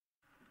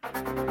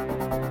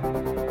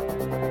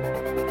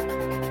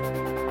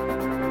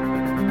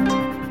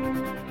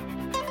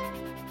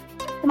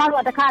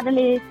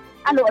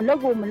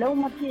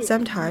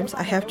Sometimes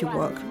I have to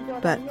work,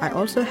 but I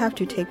also have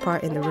to take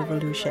part in the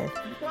revolution.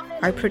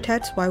 I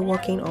protest while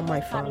walking on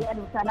my farm.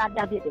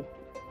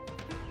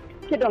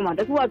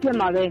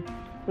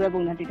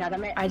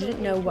 I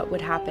didn't know what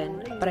would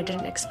happen, but I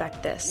didn't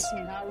expect this.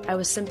 I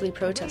was simply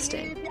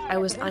protesting. I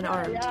was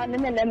unarmed.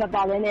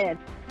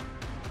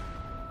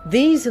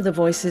 These are the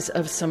voices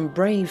of some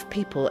brave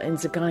people in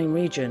Sagaing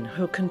region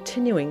who are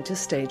continuing to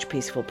stage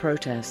peaceful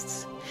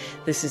protests.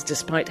 This is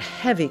despite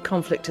heavy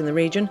conflict in the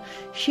region,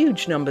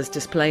 huge numbers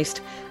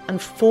displaced,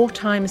 and 4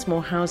 times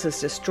more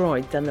houses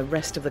destroyed than the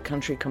rest of the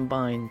country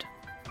combined.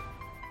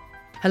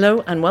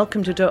 Hello and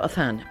welcome to Doh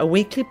Athan, a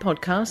weekly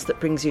podcast that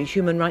brings you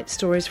human rights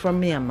stories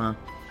from Myanmar.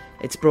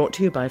 It's brought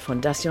to you by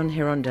Fondation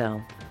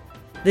Hirondelle.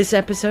 This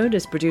episode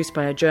is produced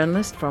by a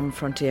journalist from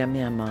Frontier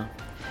Myanmar.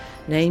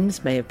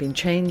 Names may have been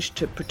changed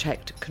to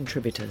protect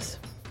contributors.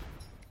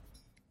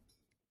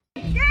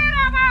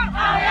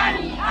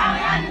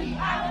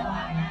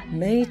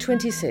 May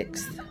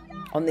 26th,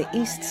 on the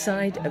east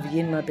side of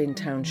Myanmar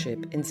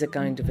Township in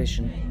Sagaing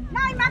Division.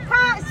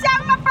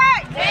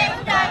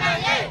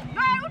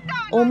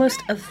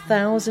 Almost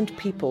 1,000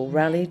 people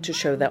rallied to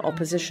show their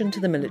opposition to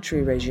the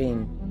military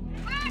regime.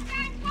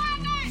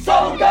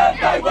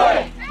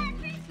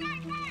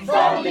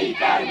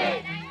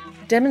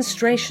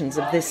 Demonstrations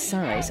of this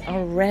size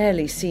are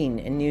rarely seen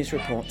in news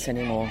reports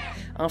anymore,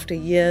 after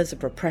years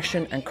of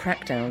repression and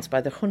crackdowns by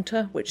the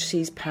junta which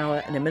seized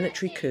power in a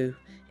military coup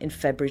in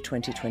February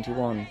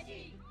 2021.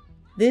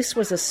 This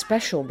was a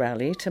special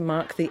rally to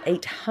mark the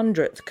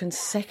 800th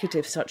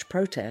consecutive such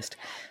protest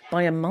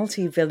by a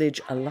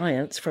multi-village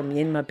alliance from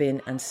Myanmar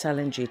Bin and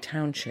Salingi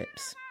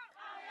townships.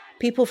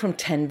 People from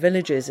 10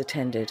 villages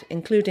attended,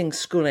 including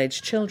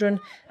school-aged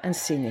children and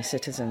senior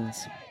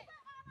citizens.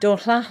 Doh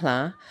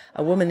Athan,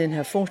 a woman in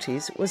her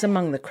 40s, was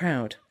among the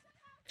crowd.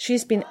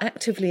 She's been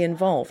actively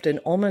involved in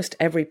almost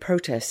every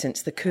protest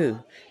since the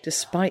coup,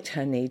 despite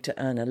her need to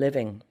earn a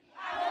living.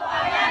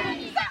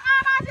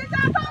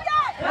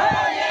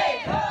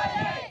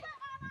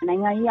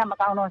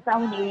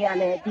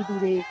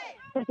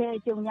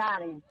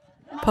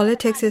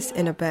 Politics is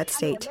in a bad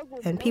state,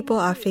 and people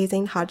are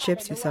facing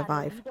hardships to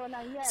survive.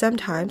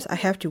 Sometimes I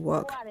have to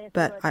work,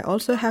 but I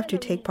also have to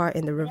take part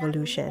in the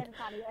revolution.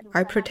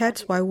 I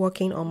protest while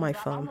working on my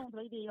farm.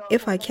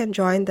 If I can't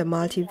join the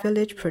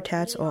multi-village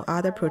protests or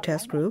other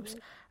protest groups,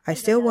 I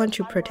still want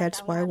to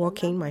protest while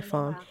working my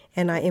farm,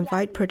 and I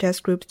invite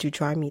protest groups to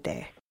join me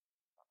there.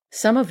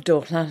 Some of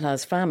Doh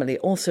Athan's family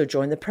also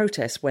join the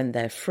protests when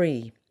they're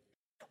free.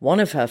 One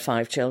of her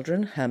 5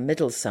 children, her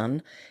middle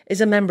son,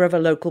 is a member of a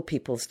local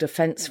People's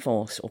Defence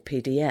Force, or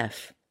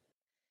PDF.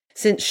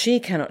 Since she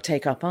cannot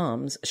take up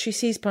arms, she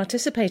sees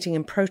participating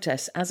in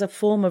protests as a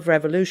form of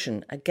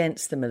revolution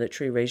against the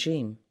military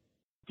regime.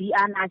 They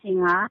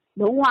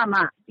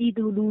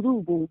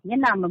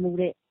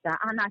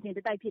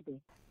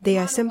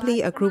are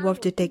simply a group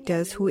of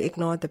dictators who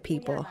ignore the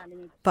people.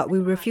 But we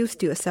refuse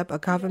to accept a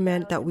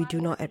government that we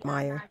do not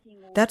admire.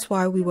 That's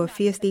why we will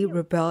fiercely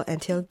rebel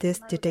until this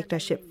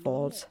dictatorship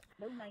falls.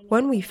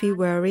 When we feel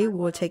weary, we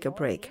will take a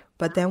break,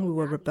 but then we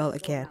will rebel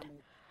again.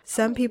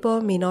 Some people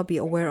may not be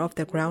aware of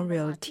the ground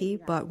reality,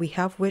 but we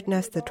have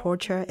witnessed the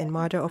torture and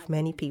murder of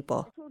many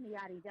people.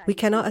 We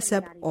cannot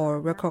accept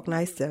or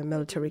recognize the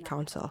military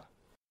council.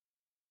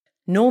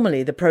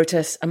 Normally, the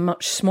protests are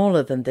much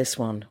smaller than this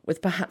one,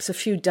 with perhaps a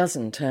few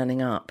dozen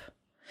turning up.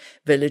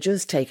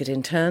 Villagers take it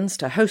in turns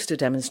to host a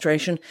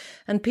demonstration,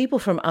 and people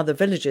from other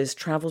villages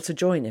travel to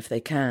join if they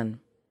can.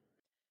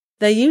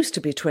 There used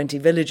to be 20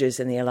 villages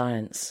in the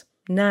alliance.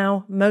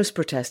 Now, most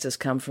protesters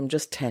come from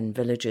just 10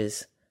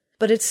 villages.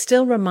 But it's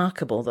still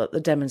remarkable that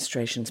the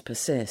demonstrations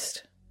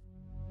persist.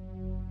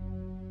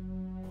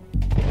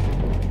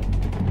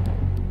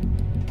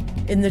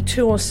 In the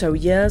 2 or so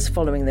years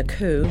following the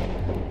coup,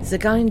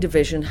 Sagaing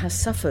Division has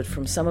suffered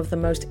from some of the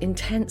most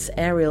intense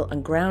aerial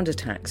and ground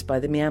attacks by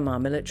the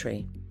Myanmar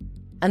military.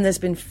 And there's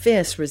been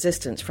fierce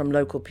resistance from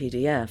local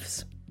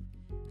PDFs.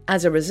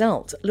 As a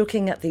result,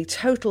 looking at the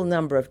total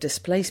number of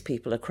displaced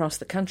people across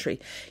the country,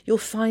 you'll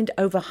find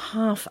over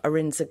half are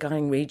in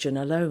Sagaing region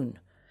alone.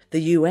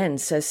 The UN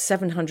says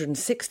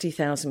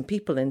 760,000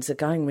 people in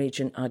Sagaing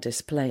region are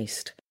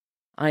displaced.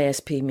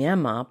 ISP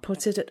Myanmar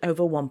puts it at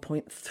over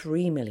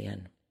 1.3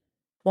 million.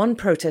 One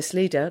protest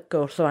leader,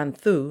 Doh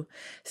Athan,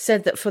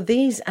 said that for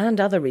these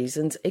and other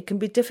reasons, it can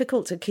be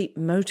difficult to keep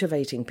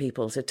motivating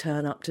people to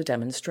turn up to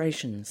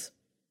demonstrations.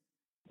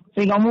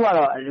 The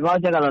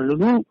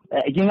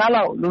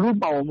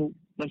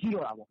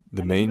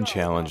main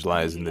challenge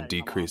lies in the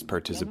decreased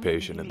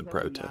participation in the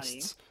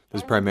protests.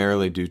 This is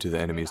primarily due to the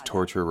enemy's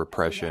torture,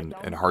 repression,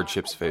 and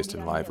hardships faced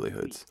in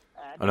livelihoods.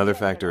 Another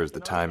factor is the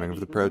timing of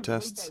the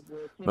protests.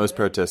 Most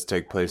protests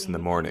take place in the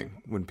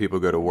morning, when people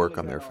go to work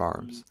on their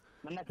farms.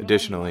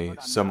 Additionally,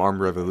 some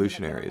armed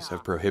revolutionaries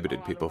have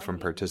prohibited people from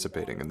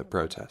participating in the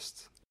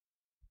protests.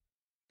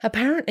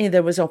 Apparently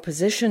there was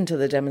opposition to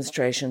the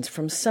demonstrations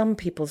from some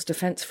People's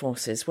Defence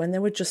Forces when they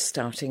were just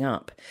starting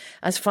up,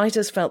 as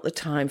fighters felt the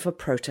time for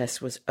protests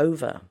was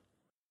over.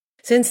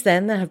 Since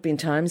then, there have been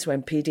times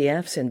when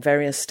PDFs in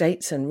various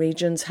states and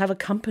regions have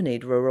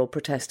accompanied rural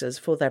protesters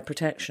for their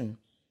protection.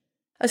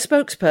 A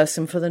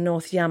spokesperson for the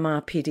North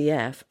Myanmar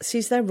PDF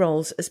sees their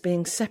roles as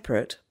being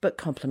separate but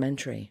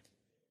complementary.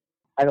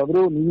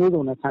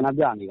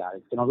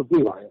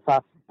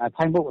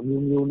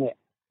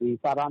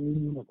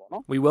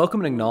 We welcome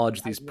and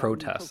acknowledge these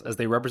protests as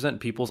they represent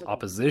people's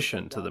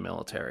opposition to the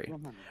military.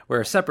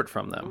 We're separate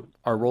from them.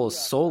 Our role is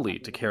solely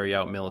to carry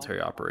out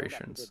military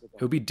operations.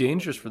 It would be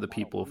dangerous for the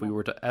people if we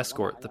were to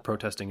escort the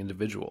protesting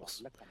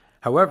individuals.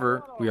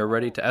 However, we are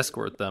ready to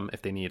escort them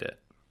if they need it.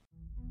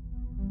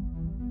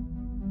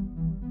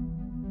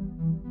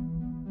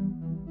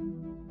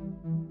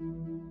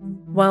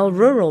 While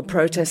rural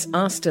protests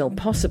are still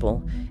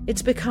possible,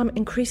 it's become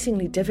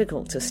increasingly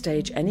difficult to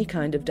stage any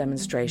kind of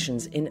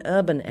demonstrations in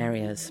urban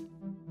areas.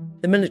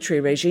 The military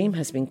regime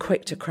has been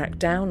quick to crack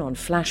down on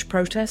flash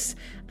protests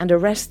and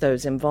arrest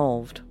those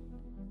involved.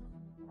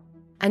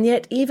 And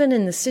yet, even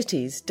in the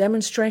cities,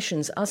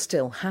 demonstrations are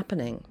still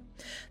happening.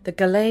 The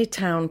Galay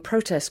Town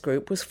Protest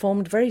Group was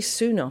formed very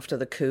soon after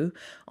the coup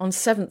on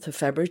 7th of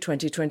February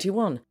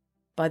 2021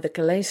 by the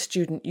Galay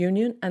Student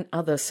Union and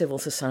other civil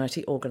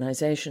society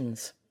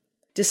organisations.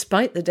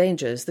 Despite the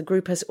dangers, the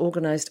group has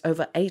organised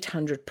over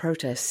 800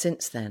 protests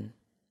since then.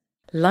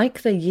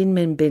 Like the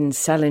Yinmin Bin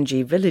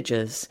Salingi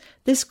villagers,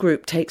 this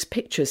group takes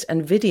pictures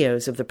and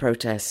videos of the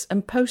protests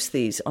and posts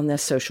these on their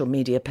social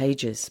media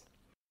pages.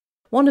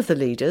 One of the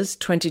leaders,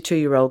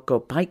 22-year-old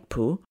Go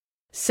Baikpu,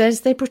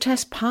 says they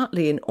protest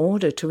partly in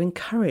order to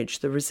encourage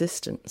the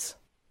resistance.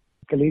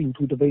 The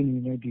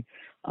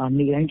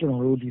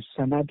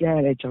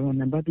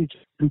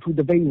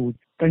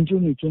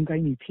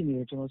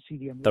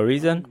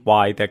reason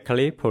why the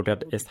Calais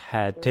protest is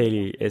held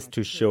daily is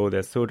to show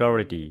the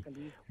solidarity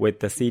with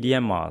the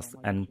CDMers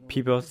and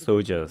people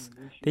soldiers.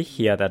 They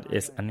hear that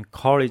it's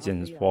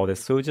encouraging for the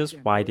soldiers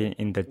fighting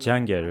in the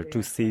jungle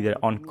to see the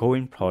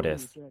ongoing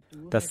protests.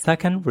 The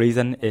second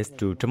reason is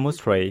to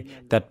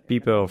demonstrate that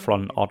people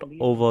from all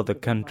over the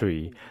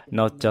country,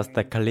 not just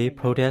the Calais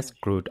protest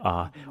group,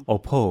 are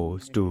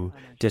opposed to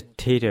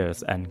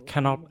dictators and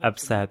cannot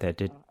accept the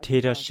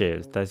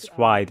dictatorships. That's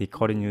why they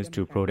continue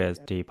to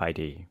protest day by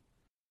day.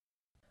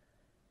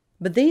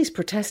 But these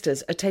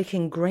protesters are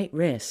taking great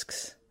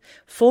risks.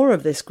 4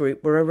 of this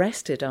group were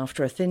arrested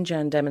after a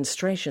Thinjan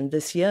demonstration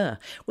this year,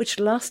 which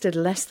lasted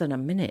less than a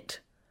minute.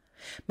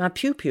 Ma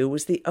Piu Piu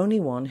was the only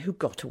one who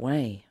got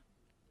away.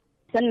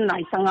 When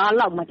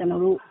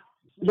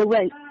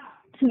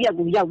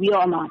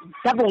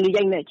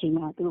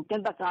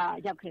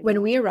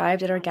we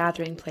arrived at our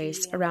gathering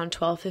place around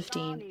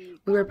 12:15,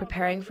 we were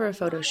preparing for a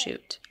photo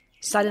shoot.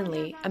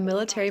 Suddenly, a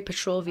military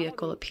patrol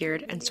vehicle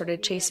appeared and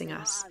started chasing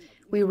us.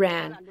 We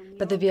ran,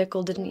 but the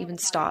vehicle didn't even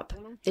stop.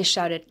 They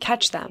shouted,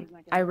 "Catch them!"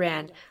 I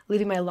ran,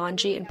 leaving my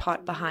laundry and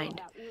pot behind.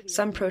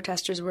 Some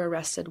protesters were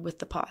arrested with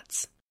the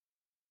pots.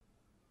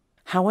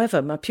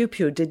 However, Ma Piu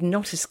Piu did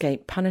not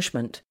escape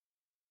punishment.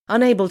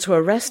 Unable to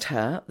arrest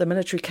her, the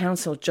military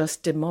council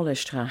just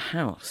demolished her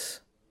house.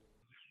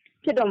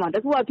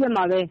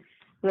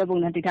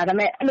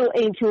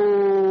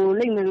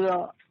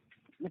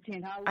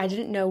 I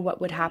didn't know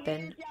what would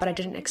happen, but I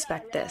didn't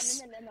expect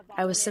this.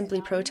 I was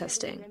simply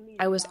protesting.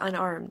 I was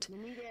unarmed.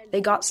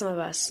 They got some of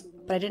us,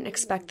 but I didn't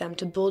expect them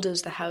to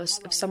bulldoze the house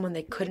of someone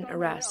they couldn't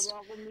arrest.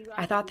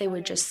 I thought they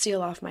would just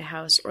seal off my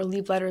house or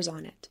leave letters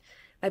on it.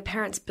 My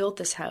parents built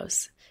this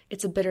house.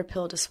 It's a bitter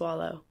pill to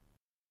swallow.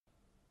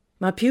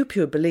 Ma Piu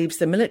Piu believes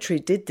the military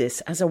did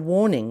this as a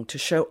warning to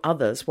show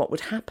others what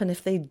would happen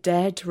if they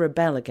dared to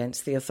rebel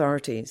against the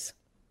authorities.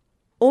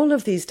 All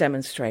of these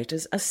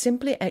demonstrators are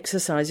simply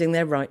exercising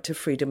their right to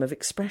freedom of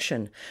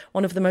expression,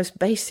 one of the most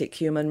basic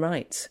human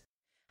rights.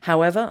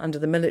 However, under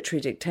the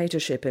military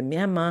dictatorship in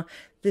Myanmar,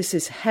 this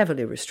is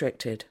heavily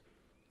restricted.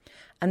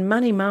 And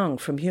Manny Maung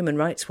from Human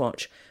Rights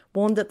Watch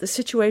warned that the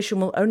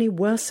situation will only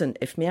worsen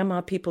if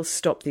Myanmar people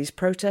stop these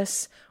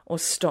protests or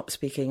stop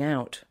speaking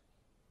out.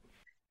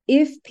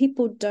 If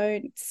people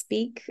don't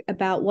speak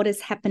about what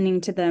is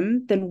happening to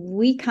them, then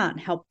we can't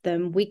help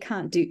them. We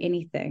can't do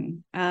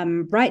anything.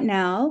 Right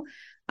now,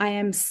 I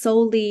am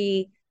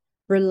solely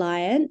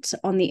reliant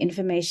on the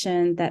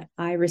information that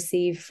I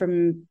receive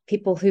from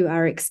people who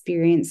are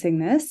experiencing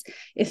this.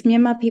 If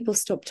Myanmar people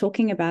stop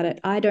talking about it,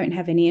 I don't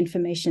have any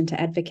information to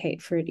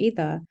advocate for it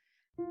either.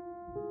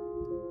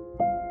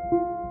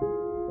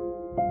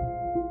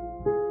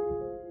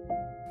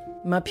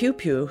 Ma Piu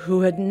Piu,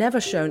 who had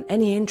never shown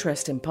any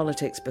interest in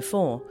politics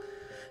before,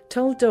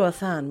 told Doh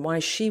Athan why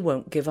she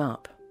won't give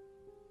up.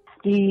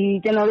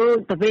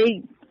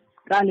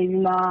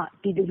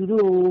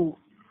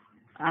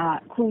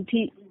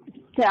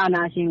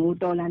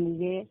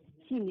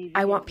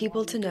 I want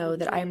people to know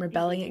that I am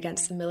rebelling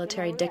against the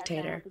military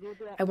dictator.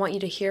 I want you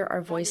to hear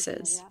our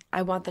voices.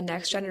 I want the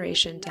next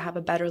generation to have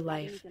a better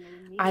life.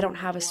 I don't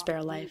have a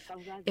spare life.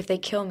 If they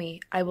kill me,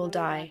 I will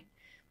die.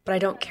 But I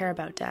don't care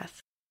about death.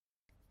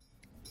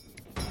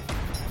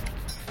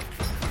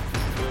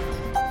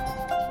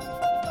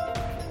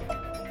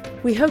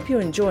 We hope you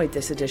enjoyed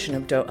this edition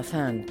of Doh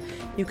Athan.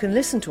 You can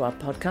listen to our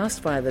podcast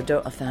via the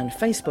Doh Athan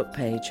Facebook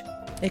page.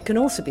 It can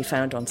also be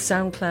found on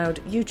SoundCloud,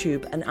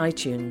 YouTube and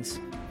iTunes.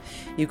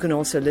 You can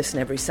also listen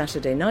every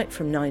Saturday night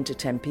from 9 to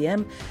 10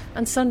 p.m.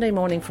 and Sunday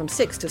morning from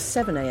 6 to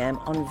 7 a.m.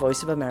 on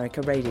Voice of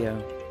America Radio.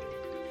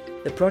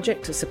 The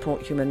project to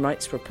support human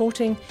rights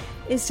reporting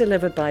is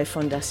delivered by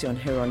Fondation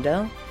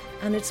Hirondelle,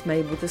 and it's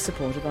made with the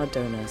support of our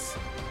donors.